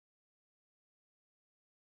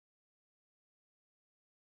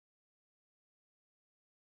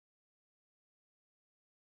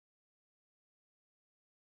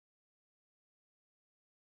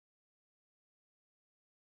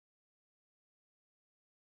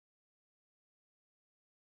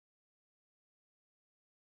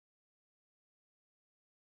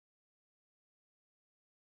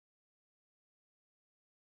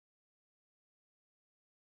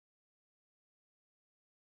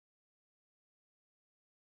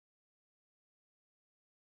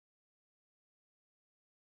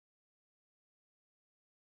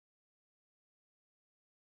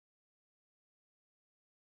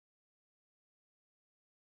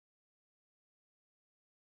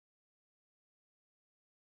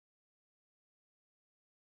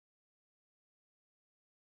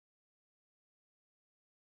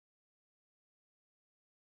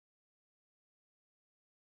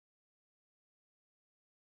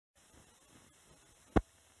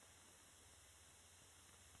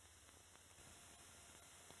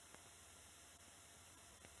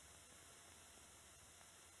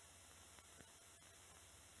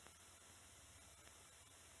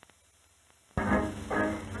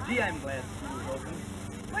Gee, I'm glad school is open.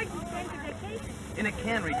 Where'd you spend your vacation? In a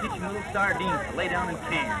cannery, teaching little sardines to lay down in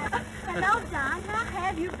cans. Hello, Don. How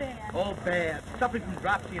have you been? Oh, bad. Suffering from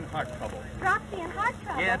dropsy and heart trouble. Dropsy and heart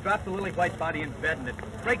trouble? Yeah, dropped the lily white body in bed, and it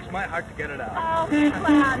breaks my heart to get it out. Oh,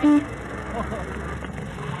 Cloudy.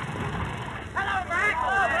 Hello, Frank.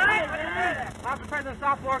 I'm preparing the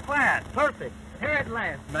sophomore class. Perfect. Here at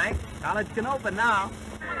last, Mike. College can open now.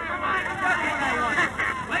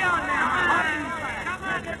 Lay on now.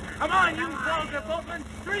 Come on, you soldier boatman.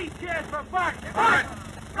 3 cheers for Bart. Bart!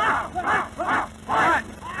 Bart!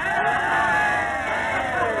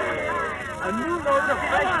 A new load of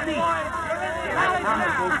fresh meat.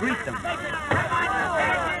 Thomas will greet them.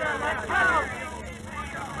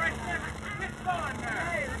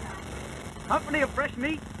 Company of fresh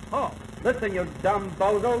meat? Oh, listen, you dumb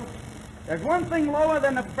bozos. There's one thing lower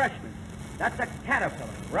than a freshman. That's a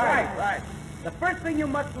caterpillar. Right. The first thing you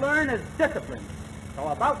must learn is discipline. So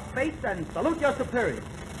about face and salute your superiors.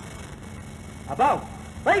 About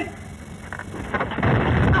face!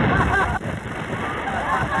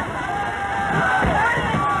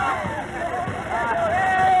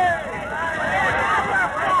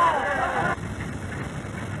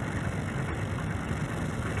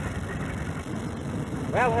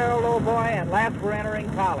 Well, Harold, old boy, at last we're entering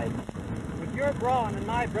college. With your brawn and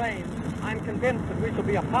my brains, I'm convinced that we shall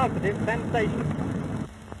be a positive sensation.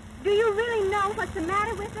 Do you really know what's the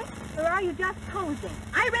matter with it? Or are you just posing?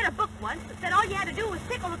 I read a book once that said all you had to do was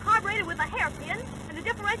tickle the carburetor with a hairpin, and the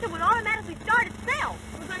differential would automatically start itself.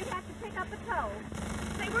 We're going to have to pick up a toe.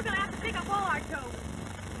 Say, we're going to have to pick up all our toes.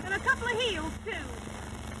 And a couple of heels, too.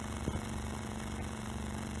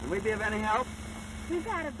 Can we be of any help? We've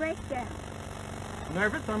had a breakdown.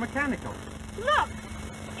 Nervous or mechanical? Look!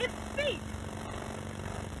 It's feet!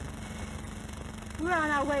 We're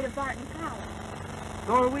on our way to Barton College.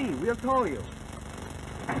 So are we. We'll tow you.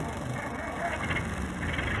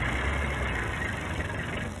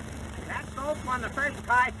 That's Cooke won the first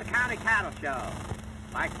prize at the county cattle show.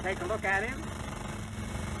 Like to take a look at him?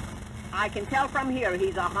 I can tell from here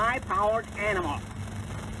he's a high-powered animal.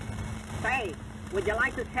 Say, would you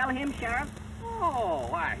like to tell him, Sheriff? Oh,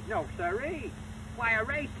 why, no, sirree. Why, I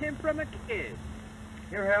raised him from a kid.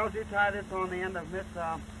 Here, Harold, you tie this on the end of Miss,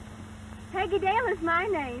 Peggy Dale is my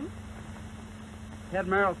name. Ted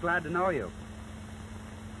Merrill's glad to know you.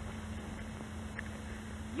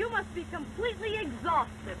 You must be completely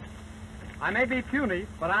exhausted. I may be puny,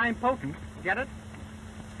 but I'm potent. Get it?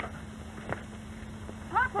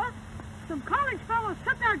 Papa, some college fellows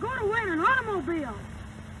said they're going to win an automobile.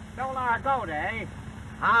 Stole our goat, eh?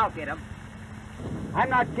 I'll get him. I'm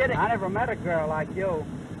not kidding. I never met a girl like you.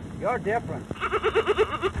 You're different. Is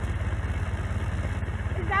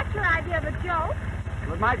that your idea of a joke?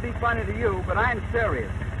 Well, it might be funny to you, but I'm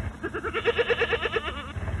serious. It's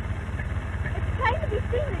plain to be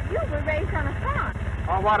seen that you were raised on a farm.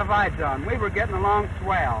 Oh, what have I done? We were getting along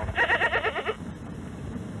swell.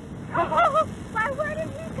 Why, where did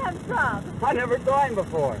he come from? I never saw him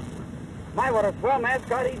before. My, what a swell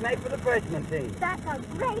mascot he'd make for the freshman team. That's a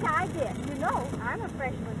great idea. You know, I'm a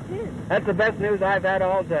freshman, too. That's the best news I've had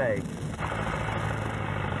all day.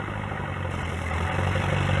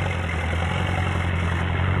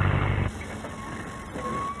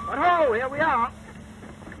 But ho, here we are.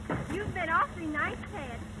 You've been awfully nice,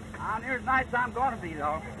 Ted. Near as nice as I'm going to be,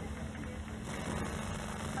 though.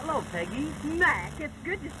 Hello, Peggy. Mac, it's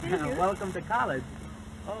good to see you. Welcome to college.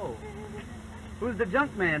 Oh. Who's the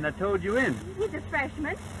junk man that towed you in? He's a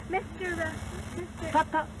freshman. Mr.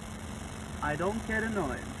 Tut. I don't care to know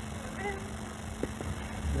him.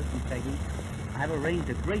 Listen, Peggy, I've arranged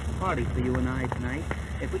a great party for you and I tonight.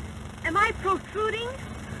 If we... Am I protruding?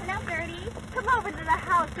 Hello, Gertie. Come over to the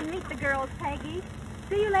house and meet the girls, Peggy.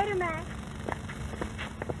 See you later, Mac.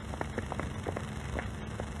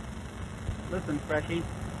 Listen, Freshie.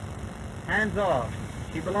 Hands off.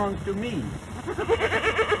 She belongs to me.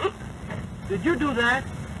 Did you do that?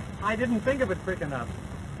 I didn't think of it quick enough.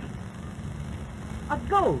 A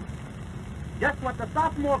goat. Just what the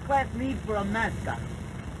sophomore class needs for a mascot.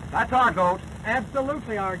 That's our goat.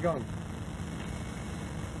 Absolutely our goat.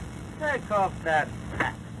 Take off that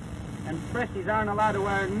hat. And freshies aren't allowed to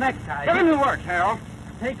wear neckties. Get into work, Harold.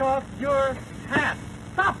 Take off your hat.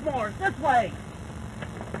 Sophomores, this way.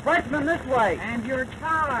 Freshmen, this way. And your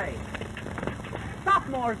tie.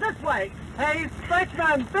 Sophomores, this way. Hey,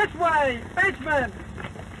 freshmen, this way. Freshmen.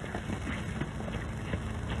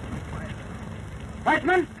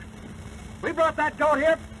 Freshmen, we brought that goat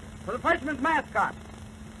here for the freshman's mascot.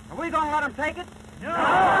 Are we going to let him take it?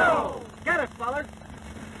 No! Get it, fellas.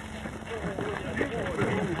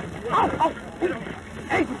 Oh!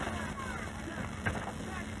 Hey!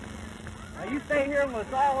 here when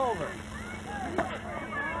it's all over.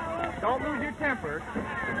 Don't lose your temper.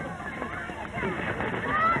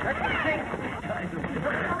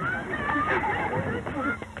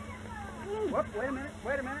 Whoop, wait a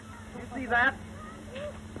minute. You see that?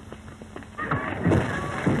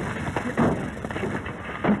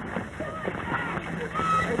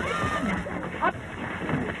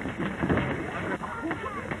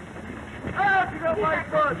 Out you go, my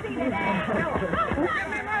foot! Give me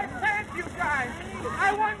my pants, you guys!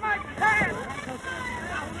 I want my pants!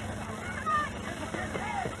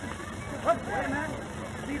 Whoop, wait a minute.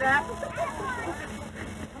 See that?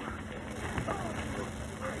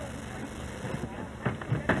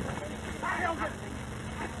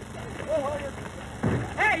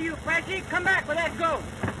 Hey, you Frenchie, come back with that goat.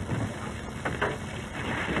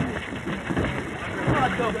 Come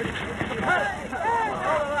on, Gilbert.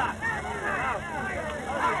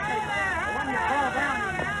 When you fall down.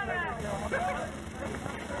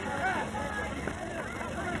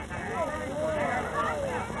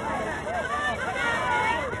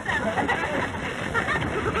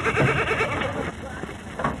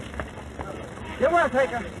 Get well,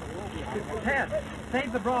 Taker. Ted,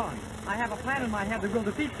 save the brawn. I have a plan in my head that will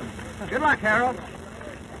defeat them. Good luck, Harold.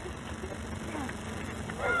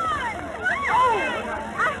 Oh,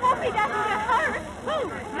 I hope he doesn't get hurt. Who,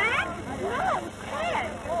 Max? No, Ted.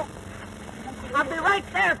 I'll be right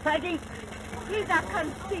there, Peggy. He's a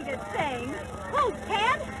conceited thing. Who,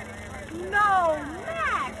 Ted? No,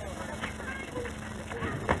 Max.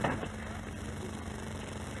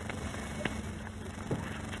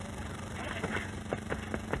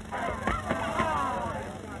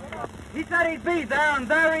 He said he'd be there, and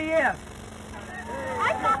there he is.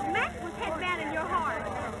 I thought Max was head man in your heart.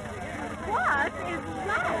 What is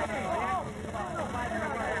that?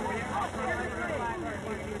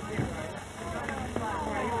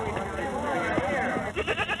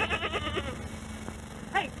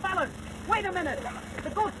 Hey, fellas, wait a minute. The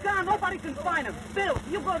goat's gone. Nobody can find him. Bill,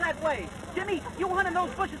 you go that way. Jimmy, you hunt in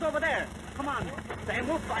those bushes over there. Come on, Sam,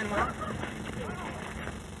 we'll find him out.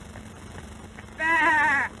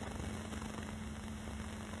 Ah!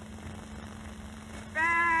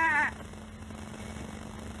 Ah!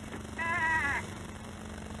 Ah!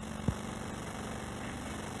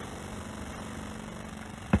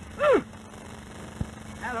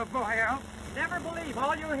 Hello, boy, Harold. Never believe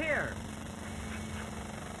all you hear.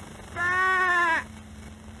 Ah!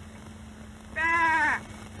 Ah!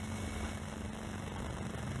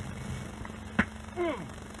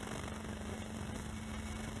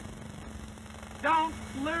 Don't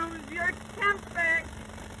lose your temper.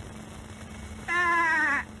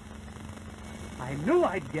 Ah! I knew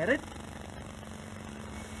I'd get it.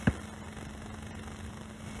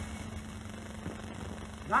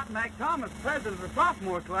 Not Mac Thomas, president of the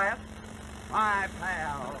sophomore class. My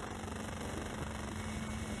pal.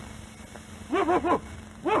 Woof, woof, woof.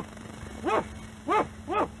 Woof, woof, woof,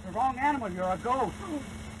 woof. The wrong animal, you're a ghost.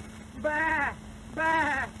 Bah,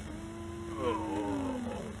 bah.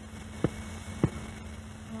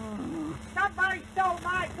 Somebody stole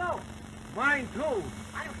my goat. Mine too.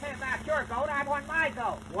 I don't care about your goat. I want my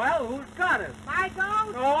goat. Well, who's got it? My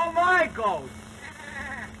goat? Oh, my goat.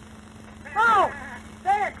 Oh,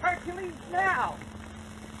 there, Hercules now.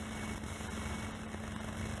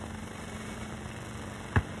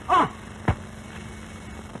 Oh!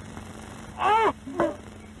 Oh!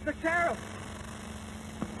 The sheriff!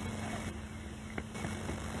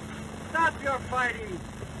 Stop your fighting!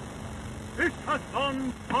 This has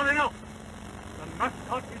gone far enough. The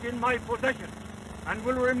mascot is in my possession and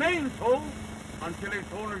will remain so until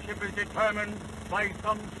its ownership is determined by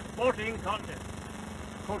some sporting contest.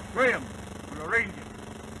 Coach Graham will arrange it.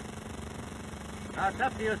 Now, it's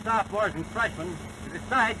up to you sophomores and freshmen to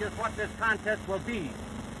decide just what this contest will be.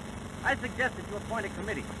 I suggest that you appoint a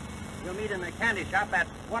committee. You'll meet in the candy shop at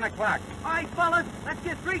 1 o'clock. All right, fellas, let's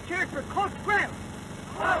get 3 cheers for Coach Graham.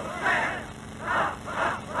 Coach Graham!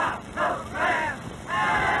 Coach Graham!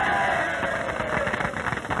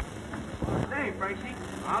 Say, Frankie,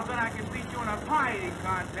 I'll bet I can beat you in a pie eating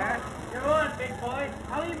contest. You're on, big boy.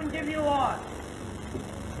 I'll even give you one.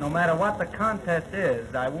 No matter what the contest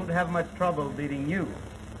is, I won't have much trouble beating you.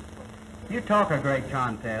 You talk a great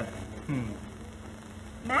contest.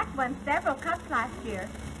 Max won several cups last year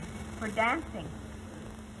for dancing.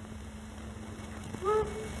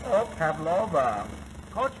 Oh, Pavlova.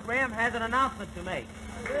 Coach Graham has an announcement to make.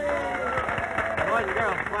 Boys and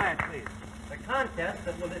girls, quiet, please. The contest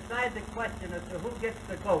that will decide the question as to who gets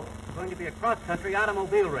the goat It's going to be a cross-country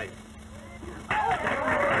automobile race.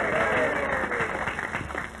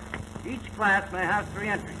 Each class may have 3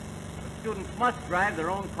 entries. The students must drive their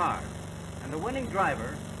own cars. And the winning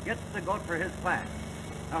driver gets the goat for his class.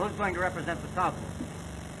 Now, who's going to represent the sophomore?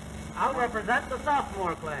 I'll represent the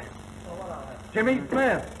sophomore class. Jimmy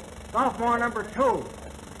Smith, sophomore number 2.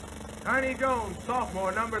 Tiny Jones,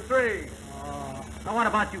 sophomore number 3. Now, what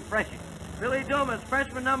about you freshies? Billy Dumas,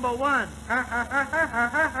 freshman number 1.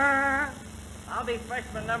 I'll be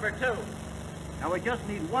freshman number 2. Now, we just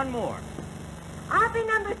need one more. I'll be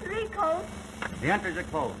number 3, Coach. The entries are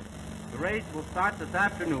closed. The race will start this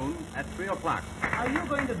afternoon at 3 o'clock. Are you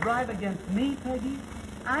going to drive against me, Peggy?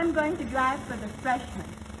 I'm going to drive for the freshmen.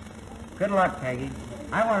 Good luck, Peggy.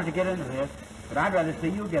 I wanted to get into this, but I'd rather see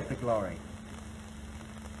you get the glory.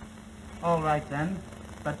 All right, then.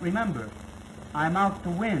 But remember, I'm out to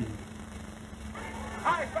win.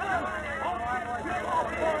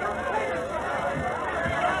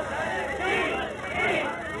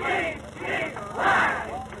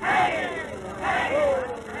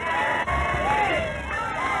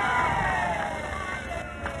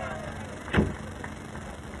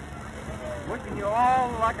 Wishing you all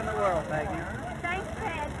the luck in the world, Peggy. Thanks,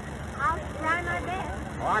 Ted. I'll try my best.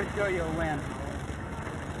 Oh, I'm sure you'll win.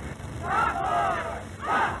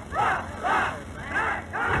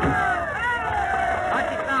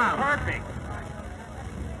 Perfect.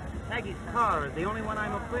 Peggy's car is the only one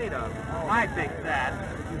I'm afraid of. Oh, I fixed that.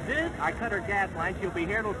 You did? I cut her gas line. She'll be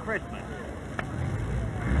here till Christmas.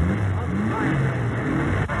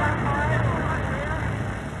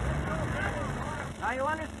 Now you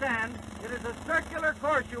understand, it is a circular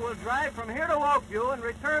course you will drive from here to Oakview and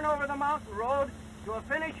return over the mountain road to a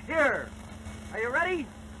finish here. Are you ready?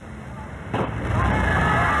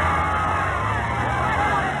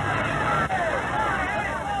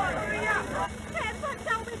 Ted, what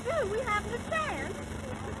shall we do? We haven't a chance.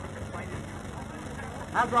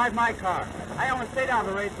 I'll drive my car. I only stayed out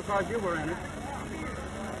of the race because you were in it.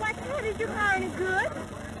 Why, Ted, is your car any good?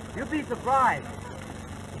 You'd be surprised.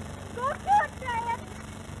 Go to it, Ted.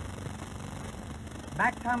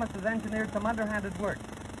 Mac Thomas has engineered some underhanded work.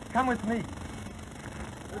 Come with me.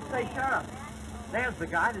 Let's stay sharp. There's the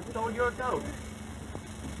guy that stole your goat.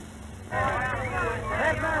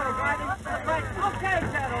 Hey, Merrill, driving. Okay,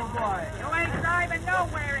 Ted, old boy. You ain't driving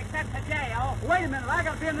nowhere except to jail. Wait a minute, I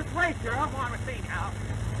gotta be in this race, girl. Come on with me now.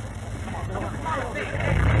 Come on with me.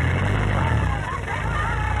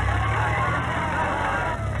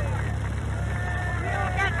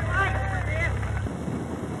 Get right with this.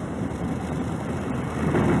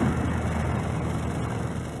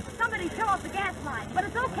 Somebody shut off the gas line, but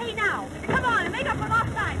it's okay now. Come on and make up for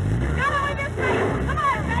lost time. Got to win this race. Come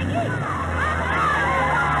on, Maggie.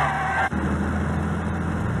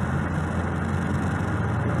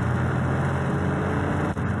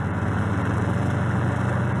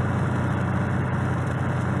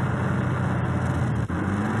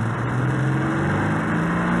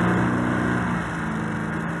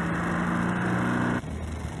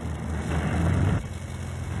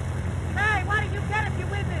 Hey, what do you get if you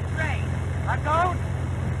win this race? A goat?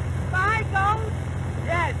 My goat?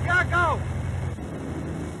 Yes, your goat.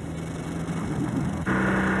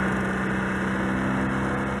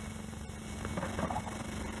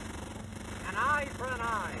 An eye for an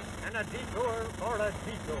eye, and a detour for a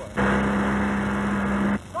detour.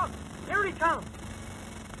 Look, here he comes.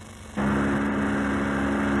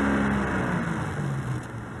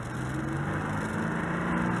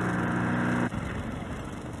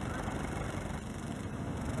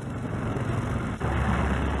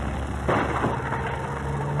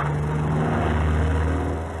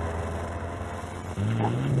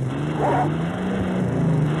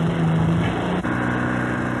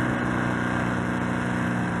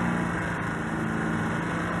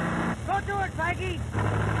 Go do it, Peggy.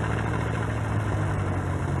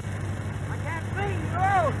 I can't see.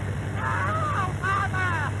 Oh! Oh, Mama!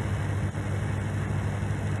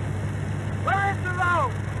 Where is the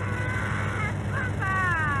road? Papa!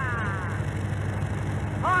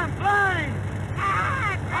 Oh, I'm blind. I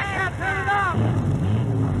can't turn it off.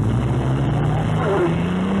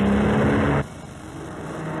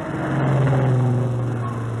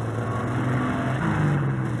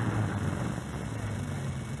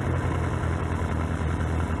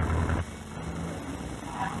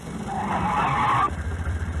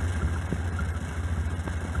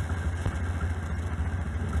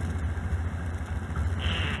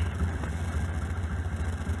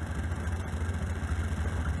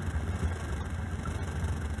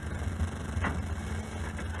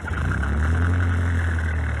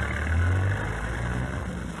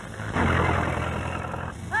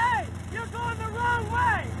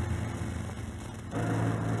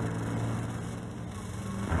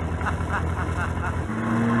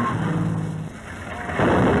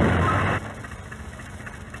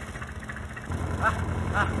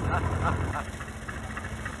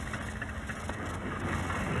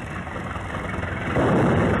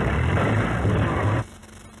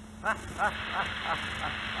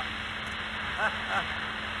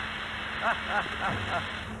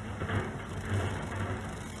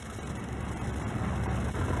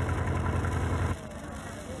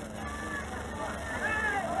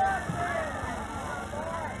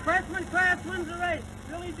 Freshman class wins the race.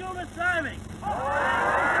 Billy Judas driving.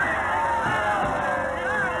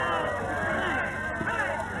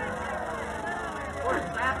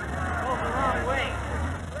 Where's that? Going the wrong way.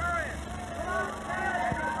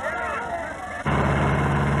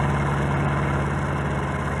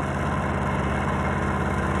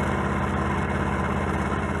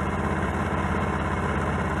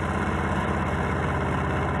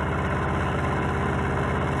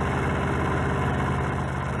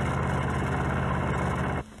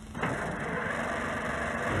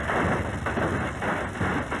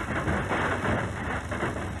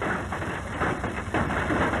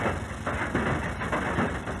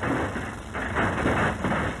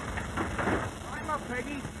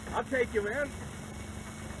 I'll take you in.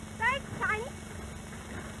 Thanks, Tiny.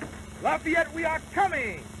 Lafayette, we are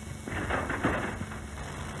coming!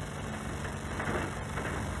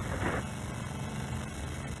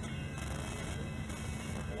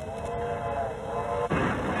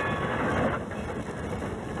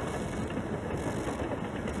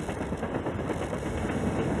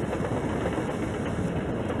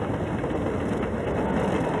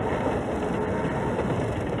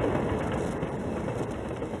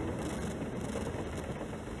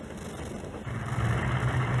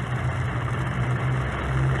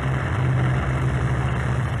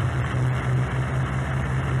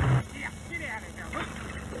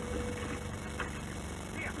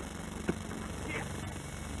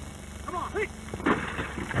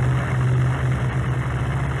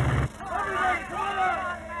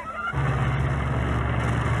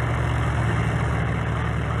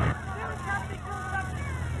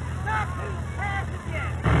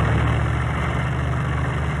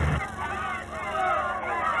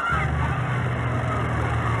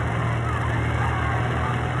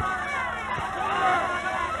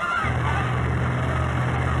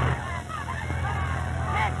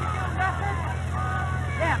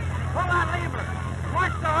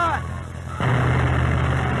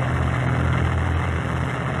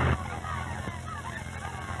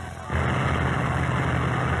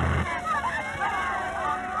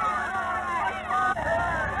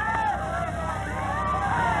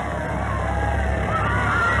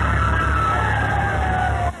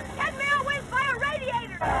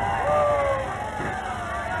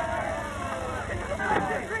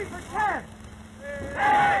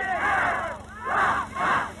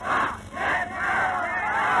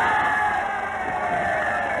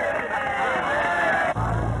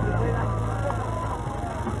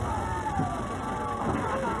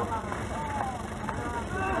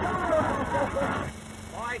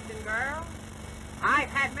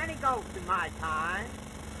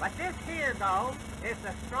 But this here goat is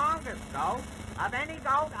the strongest goat of any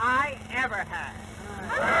goat I ever had.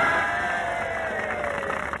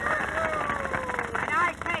 And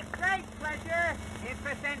I take great pleasure in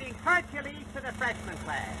presenting Hercules to the freshman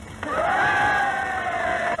class.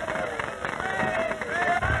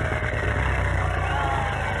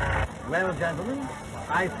 Well, gentlemen,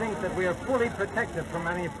 I think that we are fully protected from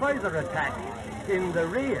any further attack in the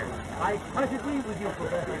rear. I quite agree with you,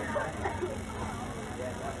 Professor.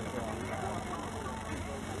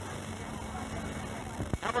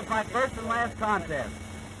 That was my first and last contest.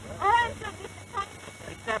 Oh,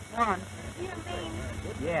 Except one. you mean?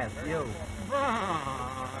 Yes, you.